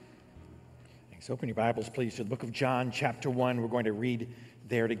So open your Bibles, please, to the book of John, chapter 1. We're going to read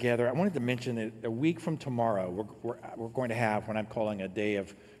there together. I wanted to mention that a week from tomorrow, we're going to have what I'm calling a day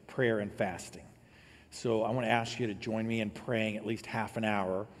of prayer and fasting. So I want to ask you to join me in praying at least half an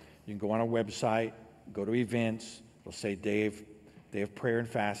hour. You can go on our website, go to events. It'll say day of prayer and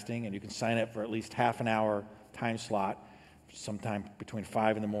fasting, and you can sign up for at least half an hour time slot sometime between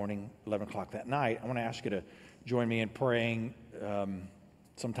 5 in the morning, 11 o'clock that night. I want to ask you to join me in praying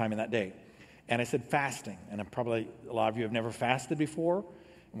sometime in that day. And I said fasting, and probably a lot of you have never fasted before.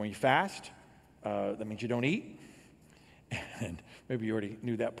 And when you fast, that means you don't eat. And maybe you already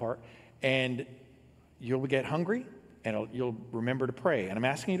knew that part. And you'll get hungry, and you'll remember to pray. And I'm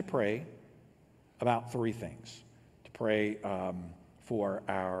asking you to pray about three things. To pray for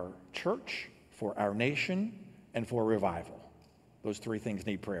our church, for our nation, and for revival. Those three things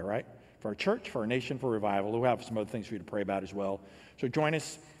need prayer, right? For our church, for our nation, for revival. We'll have some other things for you to pray about as well. So join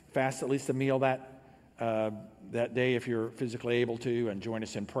us. Fast at least a meal that day if you're physically able to, and join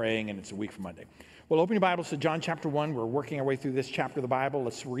us in praying, and it's a week from Monday. Well, open your Bibles to John chapter 1. We're working our way through this chapter of the Bible.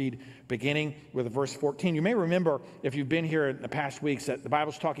 Let's read beginning with verse 14. You may remember, if you've been here in the past weeks, that the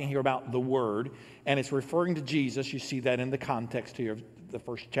Bible's talking here about the Word, and it's referring to Jesus. You see that in the context here of the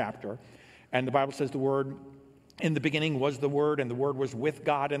first chapter. And the Bible says the Word, in the beginning was the Word, and the Word was with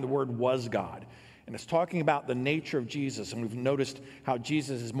God, and the Word was God. And it's talking about the nature of Jesus. And we've noticed how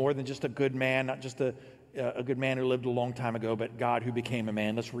Jesus is more than just a good man, not just a good man who lived a long time ago, but God who became a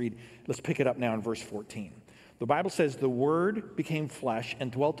man. Let's pick it up now in verse 14. The Bible says, the Word became flesh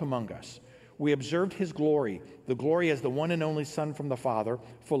and dwelt among us. We observed his glory, the glory as the one and only Son from the Father,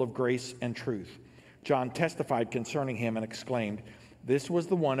 full of grace and truth. John testified concerning him and exclaimed, this was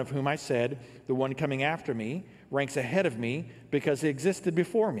the one of whom I said, the one coming after me ranks ahead of me because he existed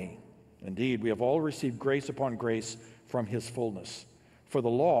before me. Indeed, we have all received grace upon grace from his fullness. For the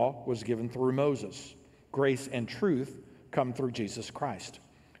law was given through Moses. Grace and truth come through Jesus Christ.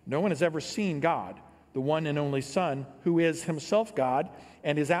 No one has ever seen God, the one and only Son, who is himself God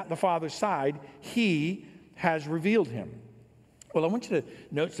and is at the Father's side. He has revealed him. Well, I want you to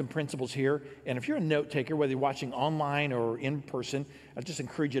note some principles here. And if you're a note taker, whether you're watching online or in person, I just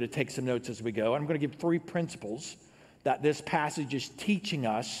encourage you to take some notes as we go. I'm going to give three principles that this passage is teaching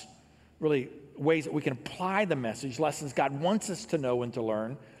us, really ways that we can apply the message, lessons God wants us to know and to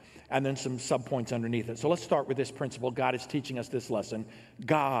learn, and then some subpoints underneath it. So let's start with this principle. God is teaching us this lesson.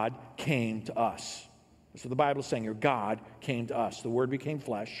 God came to us. That's what the Bible is saying here. God came to us. The Word became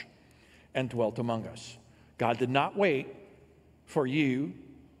flesh and dwelt among us. God did not wait for you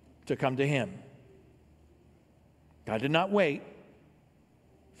to come to him. God did not wait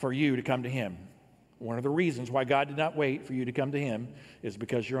for you to come to him. One of the reasons why God did not wait for you to come to him is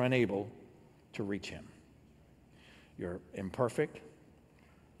because you're unable to reach him. You're imperfect.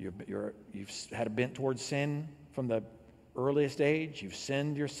 You've had a bent towards sin from the earliest age. You've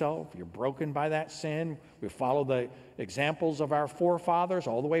sinned yourself. You're broken by that sin. We follow the examples of our forefathers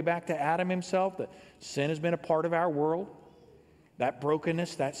all the way back to Adam himself. That sin has been a part of our world. That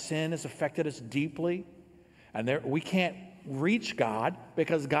brokenness, that sin has affected us deeply. And we can't reach God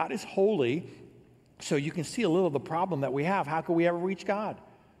because God is holy. So you can see a little of the problem that we have. How can we ever reach God?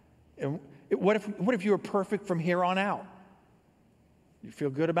 And what if you were perfect from here on out? You feel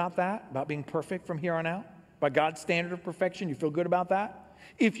good about that? About being perfect from here on out? By God's standard of perfection, you feel good about that?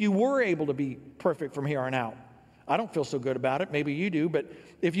 If you were able to be perfect from here on out, I don't feel so good about it. Maybe you do, but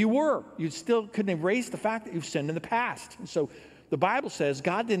if you were, you still couldn't erase the fact that you've sinned in the past. And so the Bible says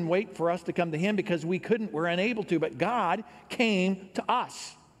God didn't wait for us to come to him because we're unable to, but God came to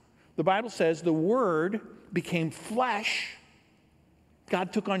us. The Bible says the Word became flesh.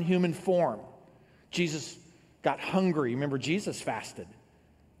 God took on human form. Jesus got hungry. Remember, Jesus fasted.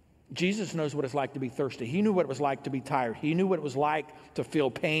 Jesus knows what it's like to be thirsty. He knew what it was like to be tired. He knew what it was like to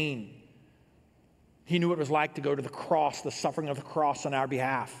feel pain. He knew what it was like to go to the cross, the suffering of the cross on our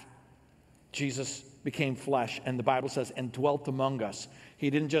behalf. Jesus became flesh, and the Bible says, and dwelt among us. He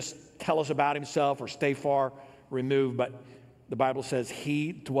didn't just tell us about himself or stay far removed, but the Bible says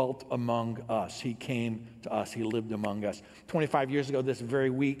he dwelt among us. He came to us. He lived among us. 25 years ago this very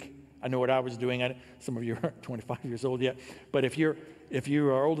week, I know what I was doing. Some of you aren't 25 years old yet, but if you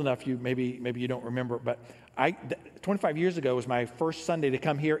are old enough, maybe you don't remember. But 25 years ago was my first Sunday to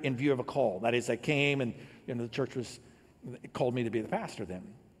come here in view of a call. That is, I came and the church called me to be the pastor then.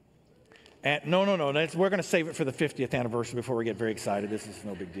 And no. We're going to save it for the 50th anniversary before we get very excited. This is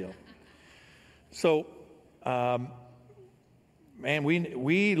no big deal. So. Man,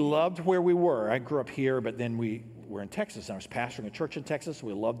 we loved where we were. I grew up here, but then we were in Texas. I was pastoring a church in Texas.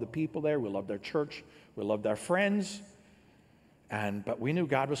 We loved the people there. We loved our church. We loved our friends. But we knew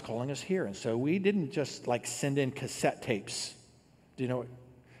God was calling us here. And so we didn't just like send in cassette tapes. Do you know what?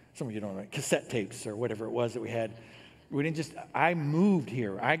 Some of you don't know, cassette tapes or whatever it was that we had. We didn't just, I moved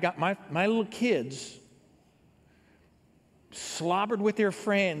here. I got my little kids slobbered with their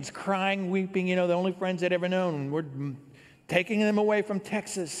friends, crying, weeping, the only friends they'd ever known. We're taking them away from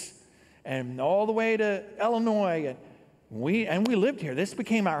Texas and all the way to Illinois. And we lived here. This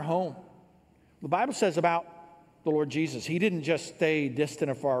became our home. The Bible says about the Lord Jesus, he didn't just stay distant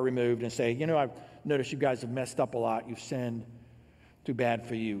or far removed and say, I've noticed you guys have messed up a lot. You've sinned. Too bad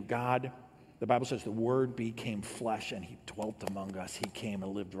for you. God, the Bible says the Word became flesh and he dwelt among us. He came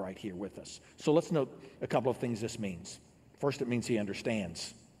and lived right here with us. So let's note a couple of things this means. First, it means he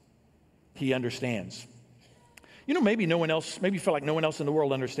understands. He understands. Maybe you feel like no one else in the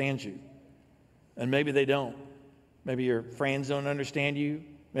world understands you. And maybe they don't. Maybe your friends don't understand you.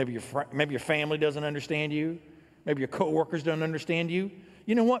 Maybe your family doesn't understand you. Maybe your coworkers don't understand you.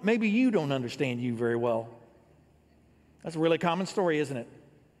 You know what? Maybe you don't understand you very well. That's a really common story, isn't it?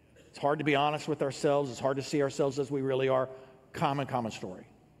 It's hard to be honest with ourselves. It's hard to see ourselves as we really are. Common story.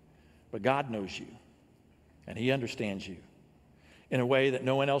 But God knows you, and he understands you in a way that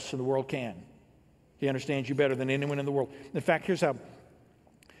no one else in the world can. He understands you better than anyone in the world. In fact, here's how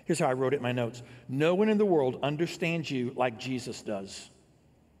I wrote it in my notes. No one in the world understands you like Jesus does.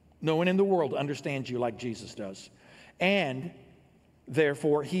 No one in the world understands you like Jesus does. And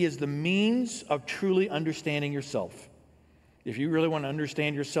therefore, he is the means of truly understanding yourself. If you really want to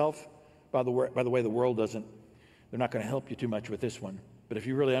understand yourself, by the way, the world doesn't, they're not going to help you too much with this one. But if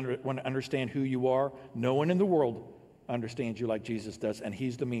you really want to understand who you are, no one in the world understands you like Jesus does, and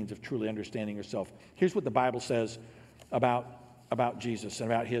he's the means of truly understanding yourself. Here's what the Bible says about Jesus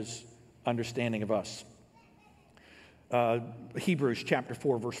and about his understanding of us. Hebrews chapter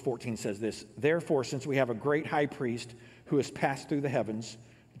 4, verse 14 says this, "Therefore, since we have a great high priest who has passed through the heavens,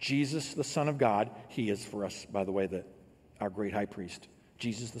 Jesus, the Son of God," he is for us, by the way, our great high priest,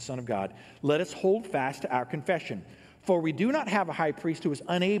 Jesus, the Son of God, "let us hold fast to our confession. For we do not have a high priest who is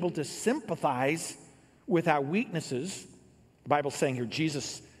unable to sympathize with our weaknesses." The Bible's saying here,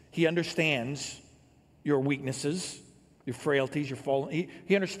 Jesus, he understands your weaknesses, your frailties, your fallen.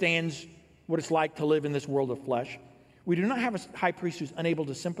 He understands what it's like to live in this world of flesh. "We do not have a high priest who's unable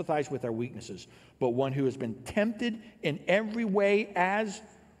to sympathize with our weaknesses, but one who has been tempted in every way as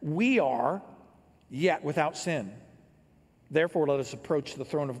we are, yet without sin. Therefore, let us approach the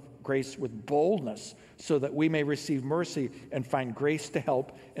throne of grace with boldness so that we may receive mercy and find grace to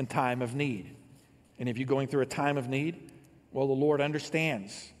help in time of need." And if you're going through a time of need, well, the Lord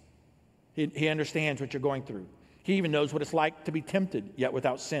understands. He understands what you're going through. He even knows what it's like to be tempted, yet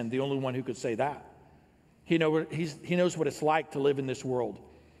without sin, the only one who could say that. He knows what it's like to live in this world.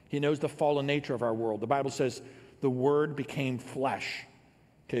 He knows the fallen nature of our world. The Bible says the Word became flesh.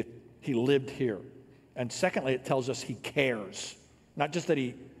 Okay, he lived here. And secondly, it tells us he cares. Not just that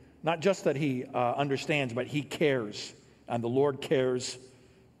he understands, but he cares. And the Lord cares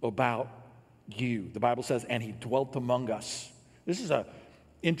about you. The Bible says, and he dwelt among us. This is an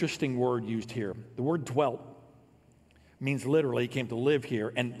interesting word used here. The word dwelt means literally he came to live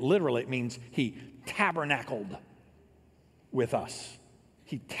here, and literally it means he tabernacled with us.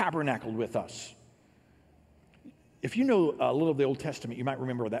 He tabernacled with us. If you know a little of the Old Testament, you might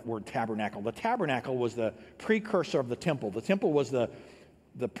remember that word tabernacle. The tabernacle was the precursor of the temple. The temple was the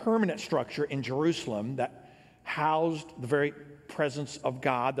permanent structure in Jerusalem that housed the very presence of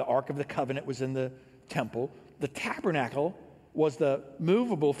God. The Ark of the Covenant was in the temple. The tabernacle was the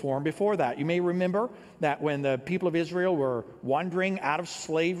movable form before that. You may remember that when the people of Israel were wandering out of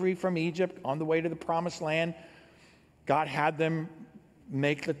slavery from Egypt on the way to the Promised Land, God had them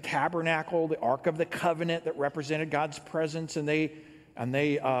make the tabernacle, the Ark of the Covenant that represented God's presence, and that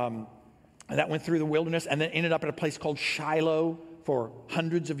went through the wilderness and then ended up at a place called Shiloh for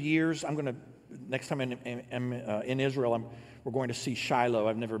hundreds of years. Next time in Israel, we're going to see Shiloh.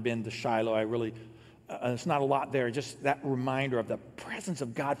 I've never been to Shiloh. It's not a lot there, just that reminder of the presence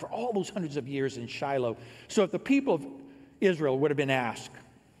of God for all those hundreds of years in Shiloh. So if the people of Israel would have been asked,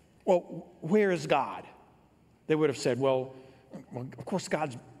 well, where is God? They would have said, well, of course,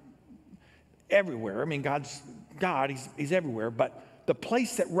 God's everywhere. I mean, God's God, he's everywhere. But the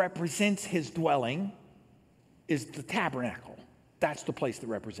place that represents his dwelling is the tabernacle. That's the place that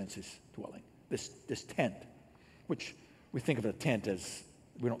represents his dwelling, this tent, which we think of a tent as,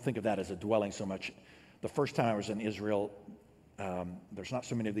 we don't think of that as a dwelling so much. The first time I was in Israel, there's not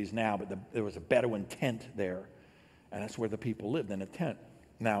so many of these now, but there was a Bedouin tent there, and that's where the people lived, in a tent.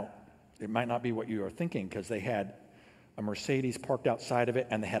 Now, it might not be what you are thinking, because they had a Mercedes parked outside of it,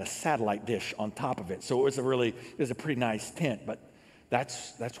 and they had a satellite dish on top of it. So it was a pretty nice tent, but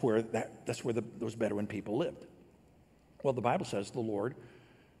that's where those Bedouin people lived. Well, the Bible says the Lord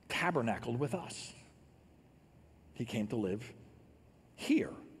tabernacled with us. He came to live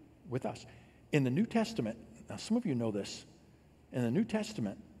here with us. In the New Testament, now some of you know this, in the New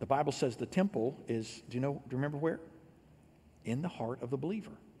Testament, the Bible says the temple is, do you remember where? In the heart of the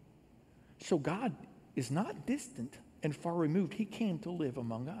believer. So God is not distant and far removed. He came to live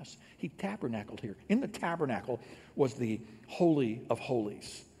among us. He tabernacled here. In the tabernacle was the Holy of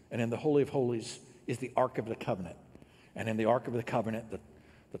Holies. And in the Holy of Holies is the Ark of the Covenant. And in the Ark of the Covenant,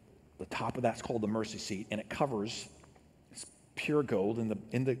 the top of that's called the mercy seat, and it covers, it's pure gold.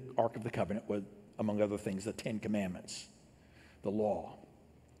 In the Ark of the Covenant was, among other things, the 10 Commandments, the law.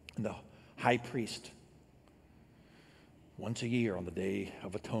 And the high priest, once a year on the Day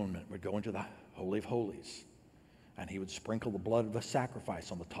of Atonement, would go into the Holy of Holies, and he would sprinkle the blood of the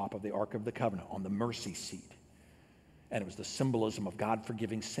sacrifice on the top of the Ark of the Covenant, on the mercy seat. And it was the symbolism of God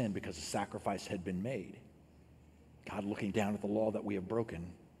forgiving sin because the sacrifice had been made. God looking down at the law that we have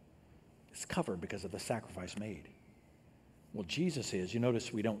broken is covered because of the sacrifice made. Well, Jesus is, you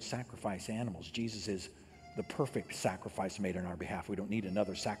notice we don't sacrifice animals. Jesus is the perfect sacrifice made on our behalf. We don't need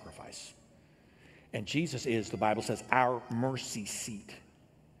another sacrifice. And Jesus is, the Bible says, our mercy seat.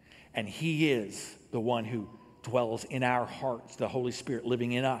 And he is the one who dwells in our hearts, the Holy Spirit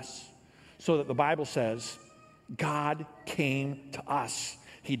living in us. So that the Bible says, God came to us.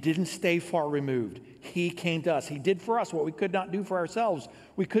 He didn't stay far removed. He came to us. He did for us what we could not do for ourselves.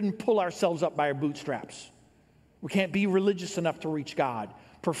 We couldn't pull ourselves up by our bootstraps. We can't be religious enough to reach God.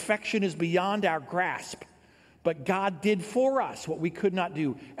 Perfection is beyond our grasp. But God did for us what we could not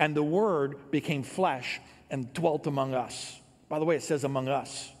do. And the Word became flesh and dwelt among us. By the way, it says among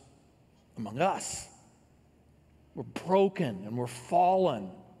us. Among us. We're broken and we're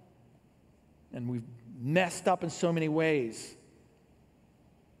fallen. And we've messed up in so many ways.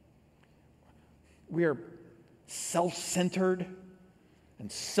 We are self-centered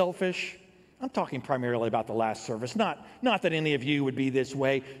and selfish. I'm talking primarily about the last service. Not that any of you would be this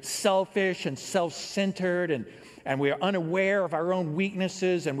way. Selfish and self-centered, and we are unaware of our own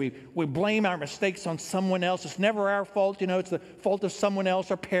weaknesses, and we blame our mistakes on someone else. It's never our fault. It's the fault of someone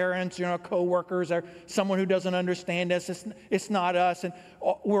else, our parents, our coworkers, or someone who doesn't understand us. It's not us. And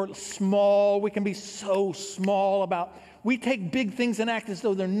we're small. We can be so small about. We take big things and act as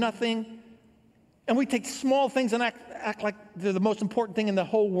though they're nothing. And we take small things and act like they're the most important thing in the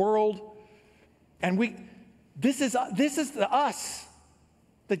whole world. And this is the us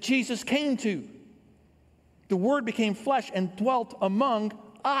that Jesus came to. The Word became flesh and dwelt among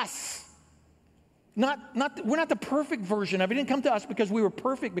us. We're not the perfect version of it. He didn't come to us because we were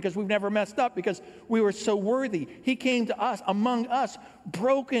perfect, because we've never messed up, because we were so worthy. He came to us, among us,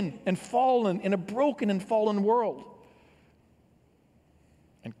 broken and fallen in a broken and fallen world,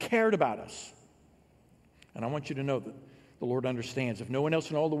 and cared about us. And I want you to know that the Lord understands. If no one else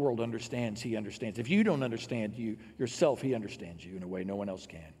in all the world understands, He understands. If you don't understand yourself, He understands you in a way no one else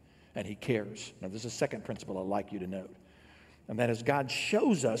can. And He cares. Now, there's a second principle I'd like you to note. And that is God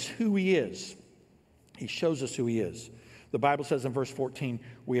shows us who He is. He shows us who He is. The Bible says in verse 14,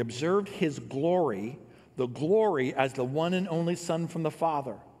 we observed His glory, the glory as the one and only Son from the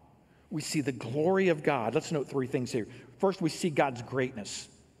Father. We see the glory of God. Let's note three things here. First, we see God's greatness.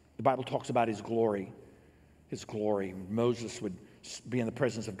 The Bible talks about His glory. His glory. Moses would be in the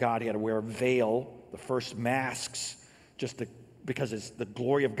presence of God. He had to wear a veil, the first masks, because the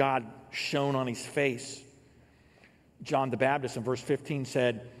glory of God shone on his face. John the Baptist in verse 15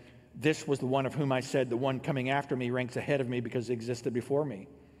 said, this was the one of whom I said, the one coming after me ranks ahead of me because he existed before me.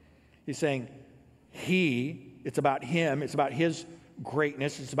 He's saying it's about him, it's about his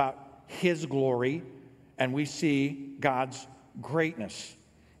greatness, it's about his glory, and we see God's greatness.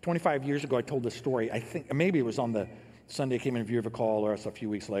 25 years ago, I told this story. I think maybe it was on the Sunday I came in View of a Call, or else a few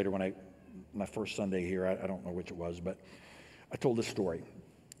weeks later when my first Sunday here. I don't know which it was, but I told this story.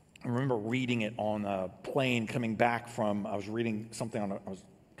 I remember reading it on a plane coming back from, I was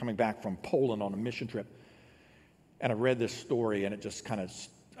coming back from Poland on a mission trip, and I read this story, and it just kind of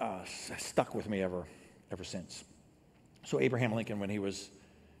stuck with me ever since. So Abraham Lincoln, when he was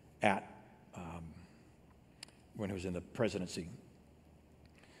in the presidency,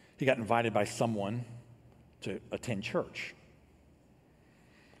 he got invited by someone to attend church.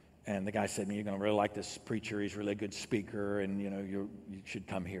 And the guy said, you're going to really like this preacher. He's a really good speaker, and you should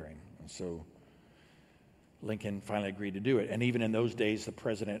come hear him. And so Lincoln finally agreed to do it. And even in those days, the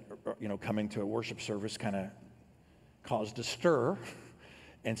president, coming to a worship service kind of caused a stir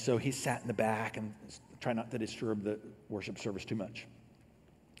And so he sat in the back and tried not to disturb the worship service too much.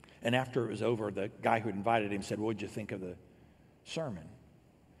 And after it was over, the guy who had invited him said, "What did you think of the sermon?"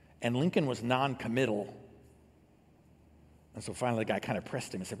 And Lincoln was non-committal. And so finally the guy kind of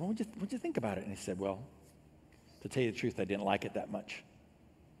pressed him and said, "Well, what'd you think about it?" And he said, "Well, to tell you the truth, I didn't like it that much."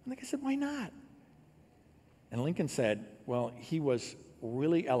 And the guy said, "Why not?" And Lincoln said, "Well, he was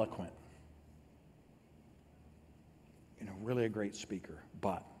really eloquent, really a great speaker,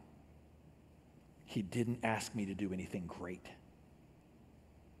 but he didn't ask me to do anything great.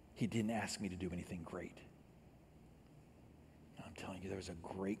 He didn't ask me to do anything great." I'm telling you, there's a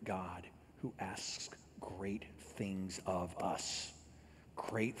great God who asks great things of us.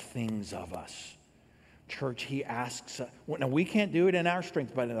 Great things of us. Church, he asks, now we can't do it in our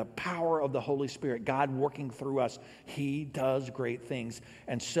strength, but in the power of the Holy Spirit, God working through us, he does great things.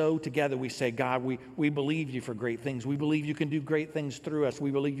 And so together we say, God, we believe you for great things. We believe you can do great things through us.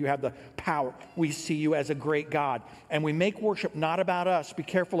 We believe you have the power. We see you as a great God. And we make worship not about us. Be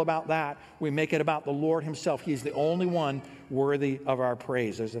careful about that. We make it about the Lord himself. He's the only one worthy of our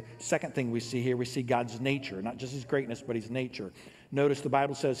praise. There's a second thing we see here. We see God's nature, not just his greatness, but his nature. Notice the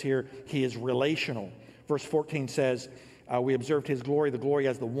Bible says here, he is relational. Verse 14 says, we observed his glory, the glory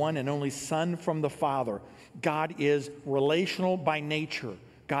as the one and only Son from the Father. God is relational by nature.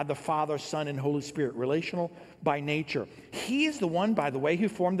 God the Father, Son, and Holy Spirit, relational by nature. He is the one, by the way, who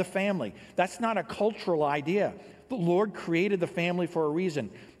formed the family. That's not a cultural idea. The Lord created the family for a reason.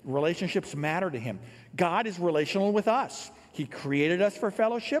 Relationships matter to him. God is relational with us. He created us for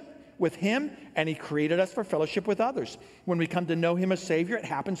fellowship with him, and he created us for fellowship with others. When we come to know him as Savior, it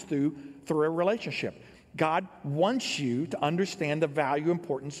happens through a relationship. God wants you to understand the value,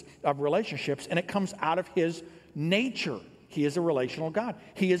 importance of relationships, and it comes out of his nature. He is a relational God.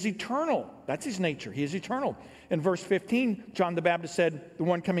 He is eternal. That's his nature. He is eternal. In verse 15, John the Baptist said, "The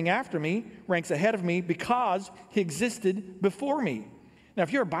one coming after me ranks ahead of me because he existed before me." Now,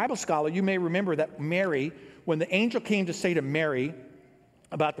 if you're a Bible scholar, you may remember that Mary, when the angel came to say to Mary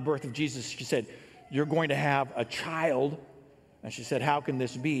about the birth of Jesus, she said, "You're going to have a child." And she said, "How can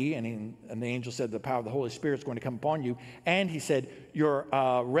this be?" And the angel said, "The power of the Holy Spirit is going to come upon you." And he said, "Your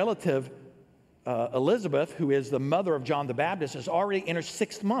relative Elizabeth, who is the mother of John the Baptist, is already in her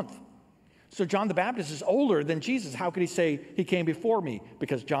 6th month. So John the Baptist is older than Jesus. How could he say he came before me?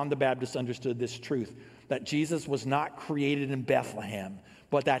 Because John the Baptist understood this truth, that Jesus was not created in Bethlehem,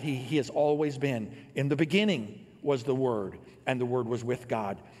 but that he has always been. In the beginning was the Word, and the Word was with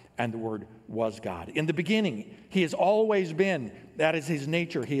God, and the Word was God. In the beginning, he has always been. That is his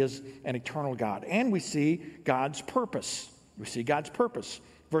nature. He is an eternal God. And we see God's purpose. We see God's purpose.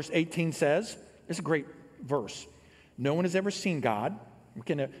 Verse 18 says, it's a great verse. No one has ever seen God.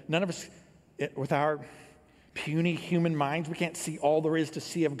 None of us, with our puny human minds, we can't see all there is to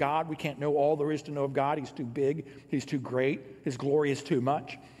see of God. We can't know all there is to know of God. He's too big. He's too great. His glory is too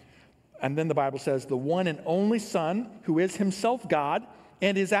much. And then the Bible says, the one and only Son, who is himself God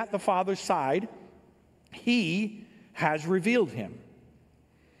and is at the Father's side, he has revealed him.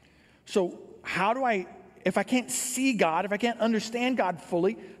 So if I can't see God, if I can't understand God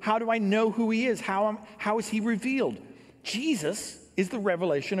fully, how do I know who he is? How is he revealed? Jesus is the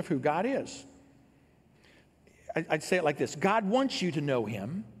revelation of who God is. I'd say it like this. God wants you to know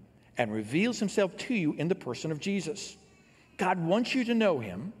him and reveals himself to you in the person of Jesus. God wants you to know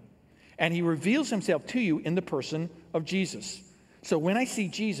him, and he reveals himself to you in the person of Jesus. So when I see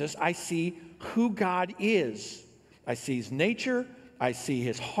Jesus, I see who God is. I see his nature. I see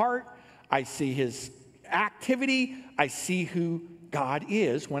his heart. I see his activity. I see who God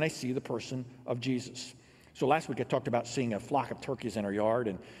is when I see the person of Jesus. So last week I talked about seeing a flock of turkeys in our yard,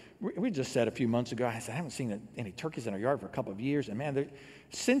 and we just said a few months ago, I said, I haven't seen any turkeys in our yard for a couple of years, and man,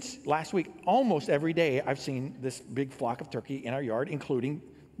 since last week, almost every day I've seen this big flock of turkey in our yard, including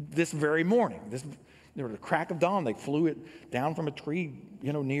this very morning. There was a crack of dawn. They flew it down from a tree,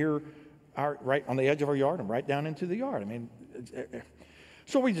 near right on the edge of our yard and right down into the yard. I mean,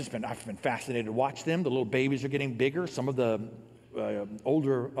 so I've been fascinated to watch them. The little babies are getting bigger. Some of the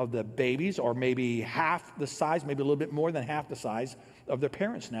older of the babies are maybe half the size, maybe a little bit more than half the size of their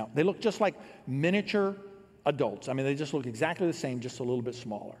parents now. They look just like miniature adults. I mean, they just look exactly the same, just a little bit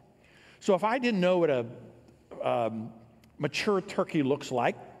smaller. So if I didn't know what a mature turkey looks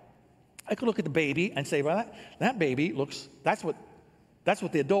like, I could look at the baby and say, well, that baby that's what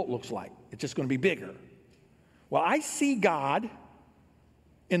the adult looks like. It's just going to be bigger. Well, I see God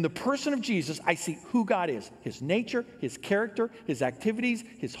in the person of Jesus. I see who God is, his nature, his character, his activities,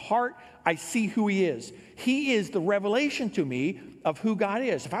 his heart. I see who he is. He is the revelation to me of who God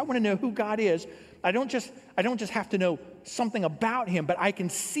is. If I want to know who God is, I don't just have to know something about him, but I can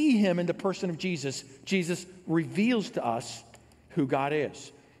see him in the person of Jesus. Jesus reveals to us who God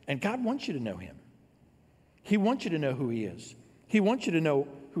is. And God wants you to know him. He wants you to know who he is. He wants you to know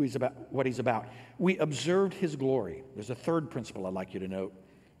who he's about, what he's about. We observed his glory. There's a third principle I'd like you to note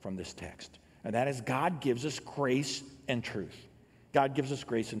from this text, and that is God gives us grace and truth. God gives us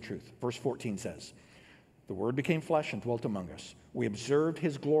grace and truth. Verse 14 says, the Word became flesh and dwelt among us. We observed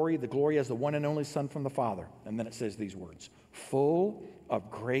his glory, the glory as the one and only Son from the Father. And then it says these words, full of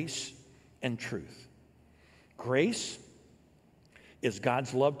grace and truth. Grace is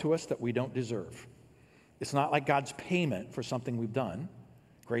God's love to us that we don't deserve. It's not like God's payment for something we've done.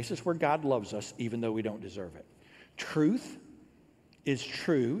 Grace is where God loves us even though we don't deserve it. Truth is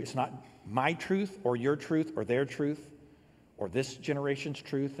true. It's not my truth or your truth or their truth or this generation's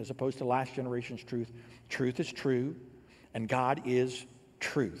truth as opposed to last generation's truth. Truth is true, and God is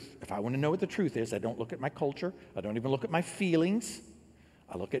truth. If I want to know what the truth is, I don't look at my culture. I don't even look at my feelings.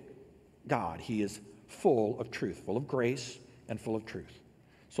 I look at God. He is full of truth, full of grace, and full of truth.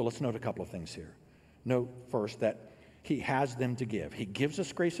 So let's note a couple of things here. Note first that he has them to give. He gives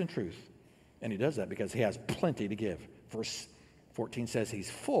us grace and truth, and he does that because he has plenty to give. Verse 14 says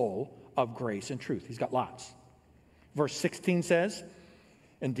he's full of grace and truth. He's got lots. Verse 16 says,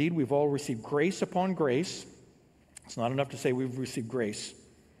 indeed, we've all received grace upon grace. It's not enough to say we've received grace.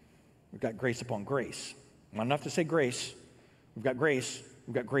 We've got grace upon grace. Not enough to say grace. We've got grace.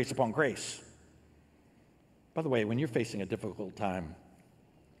 We've got grace upon grace. By the way, when you're facing a difficult time,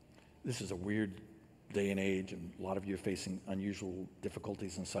 this is a weird day and age, and a lot of you are facing unusual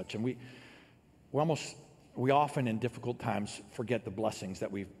difficulties and such. And we often in difficult times forget the blessings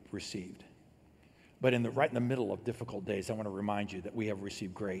that we've received. But right in the middle of difficult days, I want to remind you that we have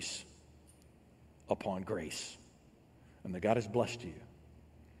received grace upon grace, and that God has blessed you.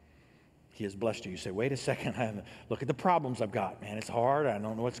 He has blessed you. You say, wait a second, look at the problems I've got. Man, it's hard. I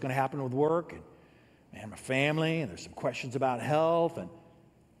don't know what's going to happen with work, and man, my family, and there's some questions about health, and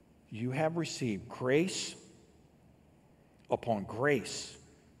you have received grace upon grace.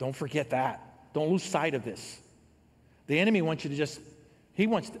 Don't forget that. Don't lose sight of this. The enemy wants you to he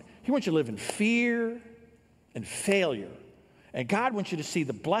wants you to live in fear and failure. And God wants you to see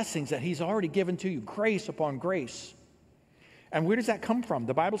the blessings that he's already given to you, grace upon grace. And where does that come from?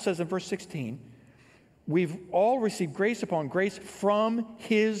 The Bible says in verse 16, we've all received grace upon grace from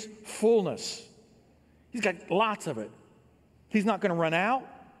his fullness. He's got lots of it. He's not going to run out.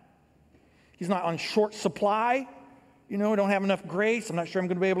 He's not on short supply. I don't have enough grace. I'm not sure I'm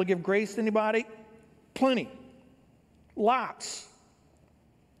going to be able to give grace to anybody. Plenty. Lots.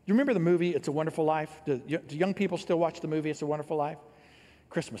 Do you remember the movie It's a Wonderful Life? Do young people still watch the movie It's a Wonderful Life?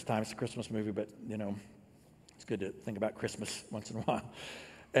 Christmas time. It's a Christmas movie, but, it's good to think about Christmas once in a while.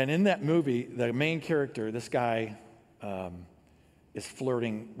 And in that movie, the main character, this guy, is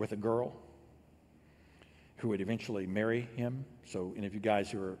flirting with a girl who would eventually marry him. So any of you guys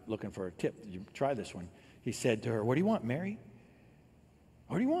who are looking for a tip, you try this one. He said to her, what do you want, Mary?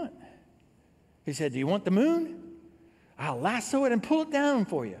 What do you want? He said, do you want the moon? I'll lasso it and pull it down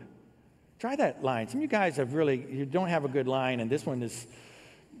for you. Try that line. Some of you guys you don't have a good line, and this one is,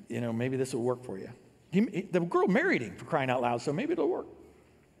 maybe this will work for you. The girl married him, for crying out loud, so maybe it'll work.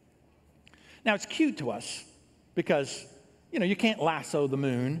 Now, it's cute to us because, you can't lasso the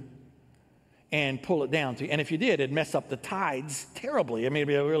moon and pull it down. And if you did, it'd mess up the tides terribly. I mean, it'd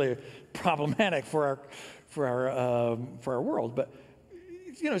be really problematic for our world. But,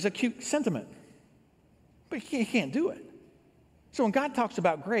 it's a cute sentiment. But you can't do it. So when God talks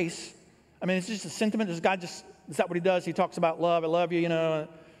about grace, it's just a sentiment. Is that what he does? He talks about love. I love you,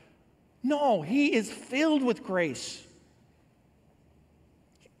 No, he is filled with grace.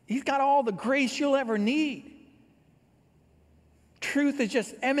 He's got all the grace you'll ever need. Truth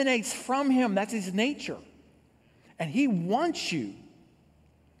just emanates from him. That's his nature. And he wants you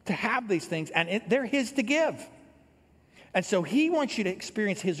to have these things, and they're his to give. And so he wants you to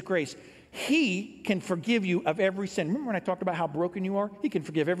experience his grace. He can forgive you of every sin. Remember when I talked about how broken you are? He can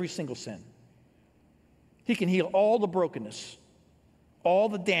forgive every single sin. He can heal all the brokenness, all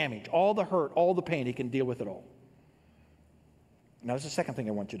the damage, all the hurt, all the pain. He can deal with it all. Now, there's a second thing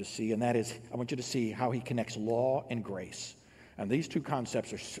I want you to see, and that is I want you to see how he connects law and grace. And these two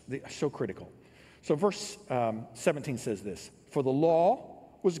concepts are so critical. So verse 17 says this, for the law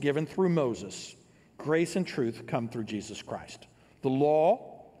was given through Moses. Grace and truth come through Jesus Christ. The law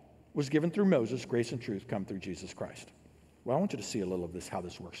was given through Moses. Grace and truth come through Jesus Christ. Well, I want you to see a little of this, how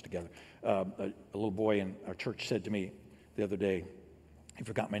this works together. A little boy in our church said to me the other day, he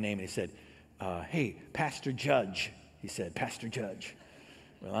forgot my name, and he said, hey, Pastor Judge. He said, Pastor Judge.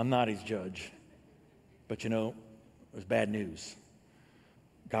 Well, I'm not his judge. But It was bad news.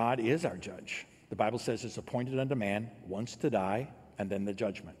 God is our judge. The Bible says it's appointed unto man once to die and then the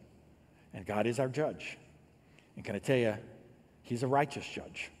judgment. And God is our judge. And can I tell you, he's a righteous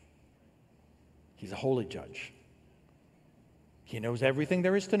judge. He's a holy judge. He knows everything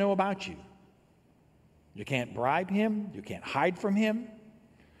there is to know about you. You can't bribe him. You can't hide from him.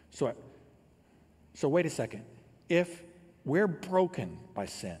 So wait a second. If we're broken by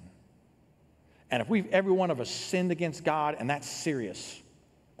sin, and if every one of us sinned against God, and that's serious.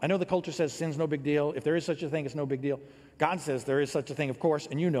 I know the culture says sin's no big deal. If there is such a thing, it's no big deal. God says there is such a thing, of course,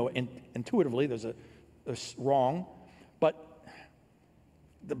 and you know intuitively there's wrong. But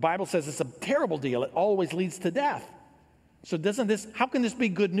the Bible says it's a terrible deal. It always leads to death. So how can this be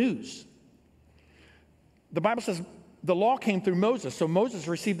good news? The Bible says the law came through Moses. So Moses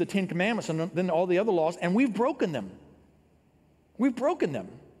received the 10 Commandments and then all the other laws, and we've broken them. We've broken them.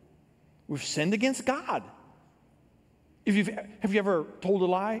 We've sinned against God. Have you ever told a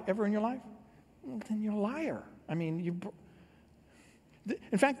lie ever in your life? Well, then you're a liar. I mean,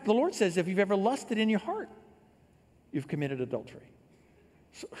 in fact, the Lord says if you've ever lusted in your heart, you've committed adultery.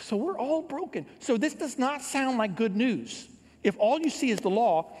 So we're all broken. So this does not sound like good news. If all you see is the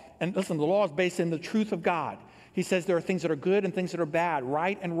law, and listen, the law is based in the truth of God. He says there are things that are good and things that are bad,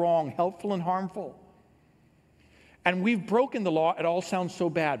 right and wrong, helpful and harmful. And we've broken the law. It all sounds so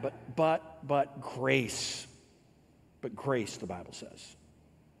bad, but grace. But grace, the Bible says,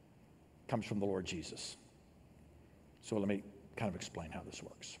 comes from the Lord Jesus. So let me kind of explain how this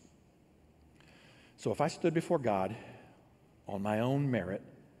works. So if I stood before God on my own merit,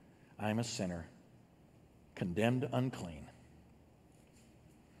 I'm a sinner, condemned unclean.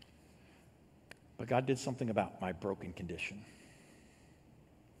 But God did something about my broken condition.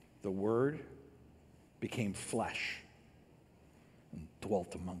 The Word became flesh and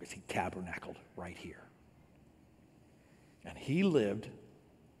dwelt among us. He tabernacled right here. And he lived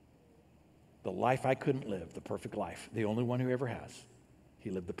the life I couldn't live, the perfect life, the only one who ever has.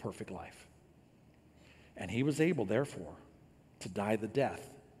 He lived the perfect life. And he was able, therefore, to die the death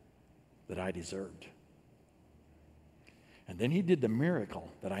that I deserved. And then he did the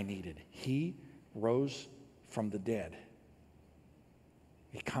miracle that I needed. He rose from the dead.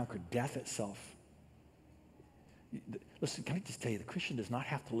 He conquered death itself. Listen, can I just tell you, the Christian does not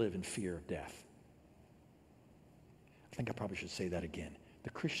have to live in fear of death. I think I probably should say that again. The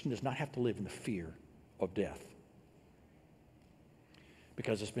Christian does not have to live in the fear of death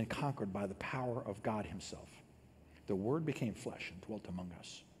because it's been conquered by the power of God himself. The Word became flesh and dwelt among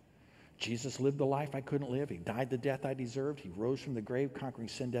us. Jesus lived the life I couldn't live. He died the death I deserved. He rose from the grave, conquering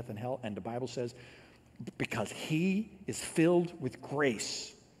sin, death, and hell. And the Bible says, because he is filled with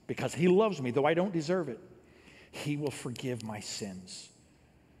grace, because he loves me, though I don't deserve it, he will forgive my sins.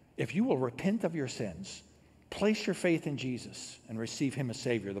 If you will repent of your sins, place your faith in Jesus and receive him as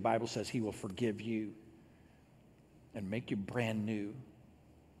Savior, the Bible says he will forgive you and make you brand new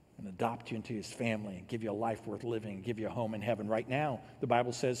and adopt you into his family and give you a life worth living and give you a home in heaven. Right now, the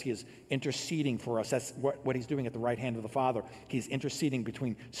Bible says he is interceding for us. That's what he's doing at the right hand of the Father. He's interceding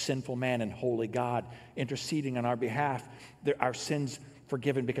between sinful man and holy God, interceding on our behalf. Our sins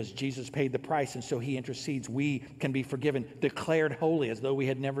forgiven because Jesus paid the price, and so he intercedes. We can be forgiven, declared holy as though we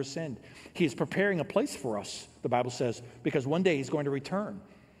had never sinned. He is preparing a place for us, the Bible says, because one day he's going to return.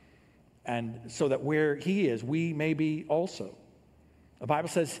 And so that where he is, we may be also. The Bible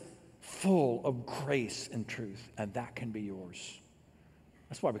says, full of grace and truth, and that can be yours.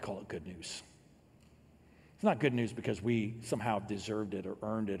 That's why we call it good news. It's not good news because we somehow deserved it or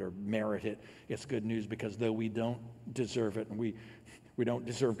earned it or merit it. It's good news because though we don't deserve it and we don't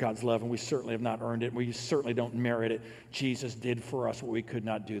deserve God's love, and we certainly have not earned it, and we certainly don't merit it, Jesus did for us what we could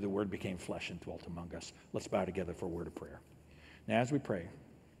not do. The Word became flesh and dwelt among us. Let's bow together for a word of prayer. Now, as we pray,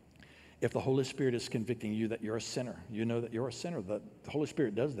 if the Holy Spirit is convicting you that you're a sinner, you know that you're a sinner. The Holy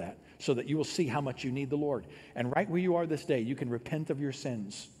Spirit does that so that you will see how much you need the Lord. And right where you are this day, you can repent of your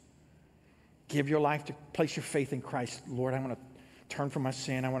sins. Give your life to place your faith in Christ. Lord, I want to turn from my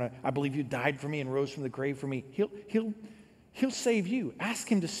sin. I believe you died for me and rose from the grave for me. He'll save you. Ask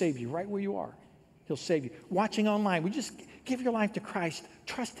him to save you right where you are. He'll save you. Watching online, we just give your life to Christ.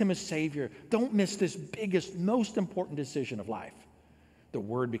 Trust him as Savior. Don't miss this biggest, most important decision of life. The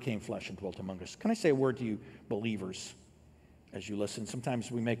Word became flesh and dwelt among us. Can I say a word to you believers as you listen?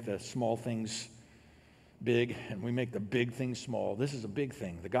 Sometimes we make the small things big and we make the big things small. This is a big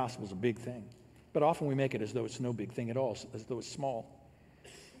thing. The gospel is a big thing. But often we make it as though it's no big thing at all, as though it's small.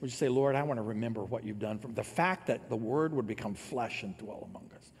 We just say, Lord, I want to remember what you've done. From the fact that the Word would become flesh and dwell among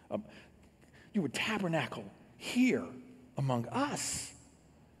us. You would tabernacle here among us.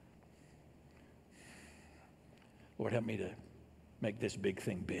 Lord, help me to make this big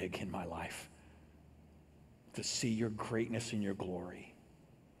thing big in my life, to see your greatness and your glory.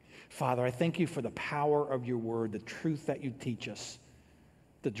 Father, I thank you for the power of your word, the truth that you teach us,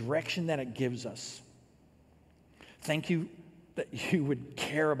 the direction that it gives us. Thank you that you would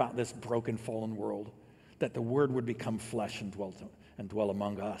care about this broken, fallen world, that the word would become flesh and dwell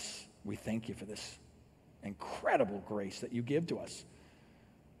among us. We thank you for this incredible grace that you give to us.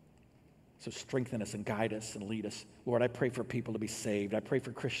 So strengthen us and guide us and lead us. Lord, I pray for people to be saved. I pray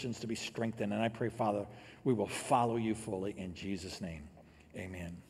for Christians to be strengthened. And I pray, Father, we will follow you fully in Jesus' name. Amen.